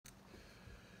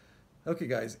Okay,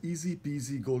 guys, easy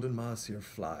peasy golden Mahseer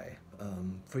fly.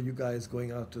 For you guys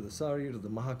going out to the Sari, to the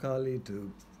Mahakali,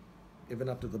 to even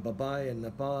up to the Babai in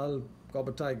Nepal,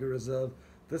 Copper Tiger Reserve,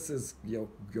 this is your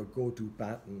go-to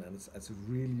pattern, and it's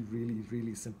really, really,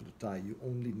 really simple to tie. You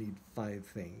only need five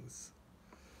things.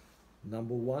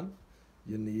 Number one,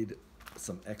 you need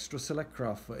some extra select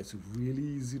craft fur. It's really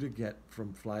easy to get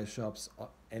from fly shops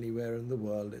anywhere in the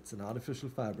world. It's an artificial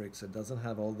fabric, so it doesn't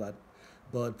have all that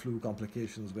bird flu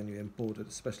complications when you import it,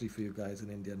 especially for you guys in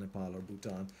India, Nepal, or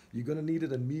Bhutan. You're going to need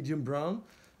it in medium brown,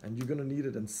 and you're going to need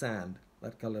it in sand.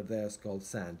 That color there is called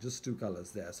sand. Just two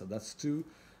colors there. So that's two.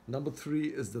 Number three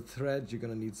is the thread. You're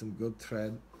going to need some good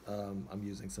thread. I'm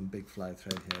using some big fly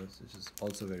thread here, which is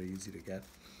also very easy to get.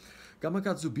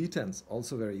 Gamakatsu B10s,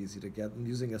 also very easy to get. I'm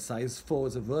using a size 4.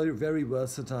 It's a very, very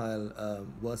versatile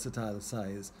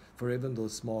size for even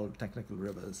those small technical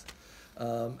rivers.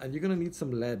 And you're going to need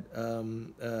some lead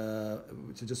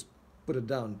to just put it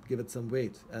down, give it some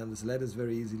weight. And this lead is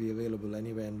very easily available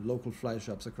anywhere in local fly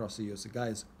shops across the US. So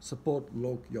guys, support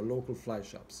your local fly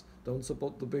shops. Don't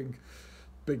support the big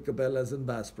Cabela's and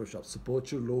Bass Pro shops.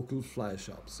 Support your local fly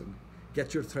shops. And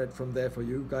get your thread from there. For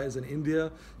you guys in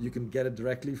India, you can get it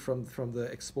directly from the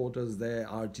exporters there,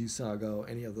 RG Saga, or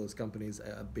any of those companies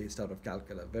based out of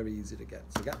Calcutta. Very easy to get.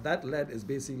 So that lead is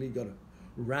basically going to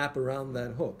wrap around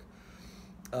that hook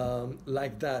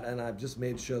like that, and I've just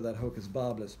made sure that hook is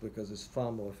barbless because it's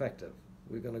far more effective.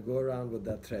 We're going to go around with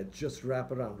that thread, just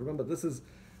wrap around. Remember, this is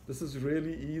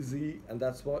really easy, and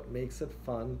that's what makes it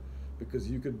fun, because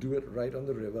you could do it right on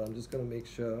the river. I'm just going to make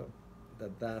sure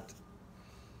that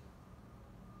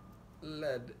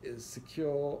lead is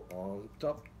secure on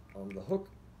top on the hook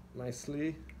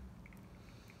nicely,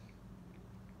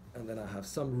 and then I have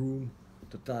some room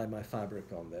to tie my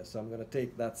fabric on there. So I'm going to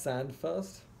take that sand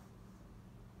first.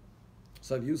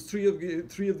 So I've used three of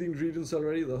the ingredients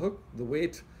already: the hook, the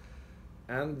weight,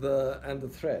 and the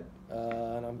thread.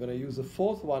 And I'm going to use a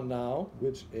fourth one now,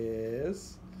 which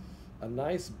is a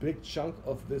nice big chunk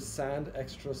of this sand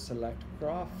extra select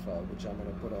craft, which I'm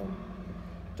going to put on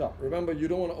top. Remember, you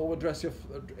don't want to overdress your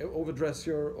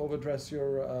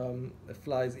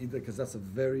flies either, because that's a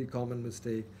very common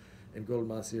mistake in gold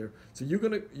Mahseer. So you're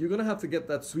gonna have to get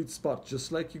that sweet spot,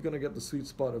 just like you're gonna get the sweet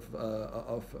spot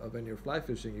of when you're fly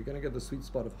fishing. You're gonna get the sweet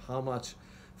spot of how much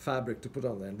fabric to put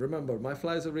on there. And remember, my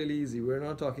flies are really easy. We're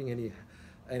not talking any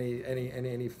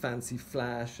fancy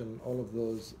flash and all of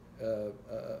those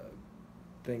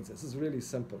things. This is really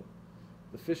simple.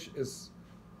 The fish is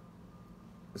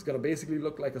going to basically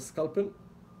look like a sculpin,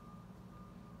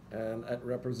 and it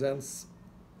represents,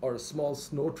 or a small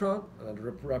snow trout, and it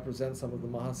represents some of the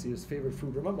Mahseer's favorite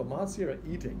food. Remember, Mahseer are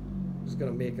eating. I'm just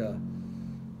going to make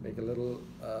a little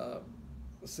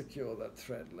secure that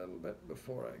thread a little bit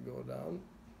before I go down.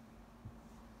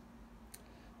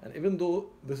 And even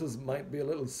though this might be a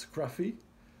little scruffy,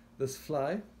 this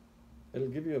fly, it'll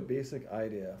give you a basic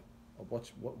idea of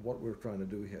what we're trying to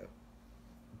do here.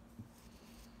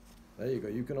 There you go.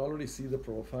 You can already see the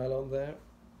profile on there.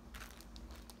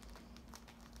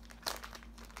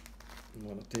 I'm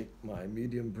going to take my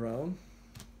medium brown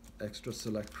extra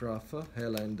select craft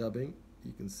hairline dubbing.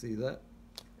 You can see that.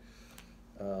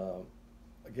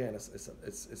 Again,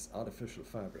 it's artificial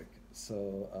fabric,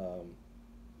 so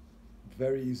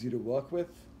very easy to work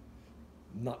with.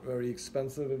 Not very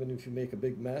expensive, even if you make a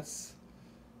big mess.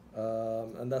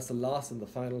 And that's the last and the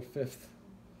final fifth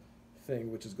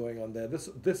thing which is going on there.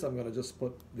 This I'm going to just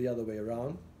put the other way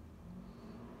around,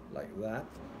 like that,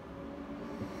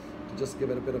 to just give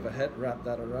it a bit of a head. Wrap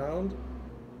that around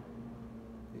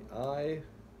the eye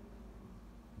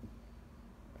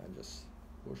and just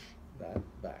push that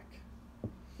back.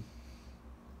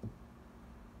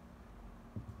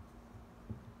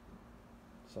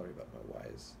 Sorry about my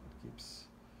wires, it keeps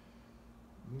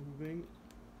moving.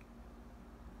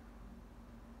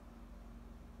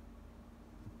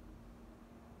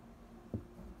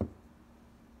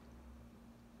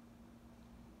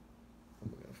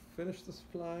 Finish this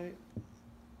fly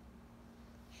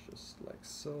just like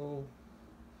so.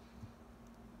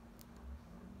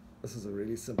 This is a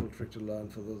really simple trick to learn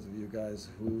for those of you guys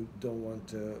who want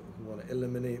to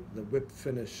eliminate the whip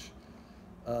finish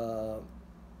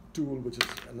tool, which is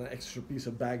an extra piece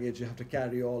of baggage you have to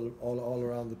carry all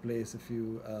around the place if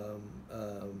you're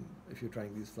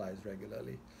trying these flies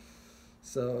regularly.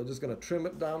 So just gonna trim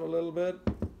it down a little bit.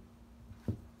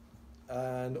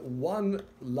 And one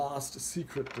last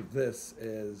secret to this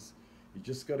is you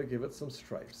just got to give it some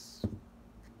stripes.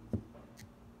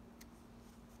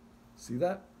 See,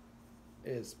 that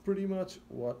is pretty much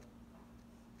what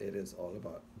it is all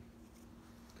about.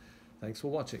 Thanks for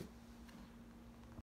watching.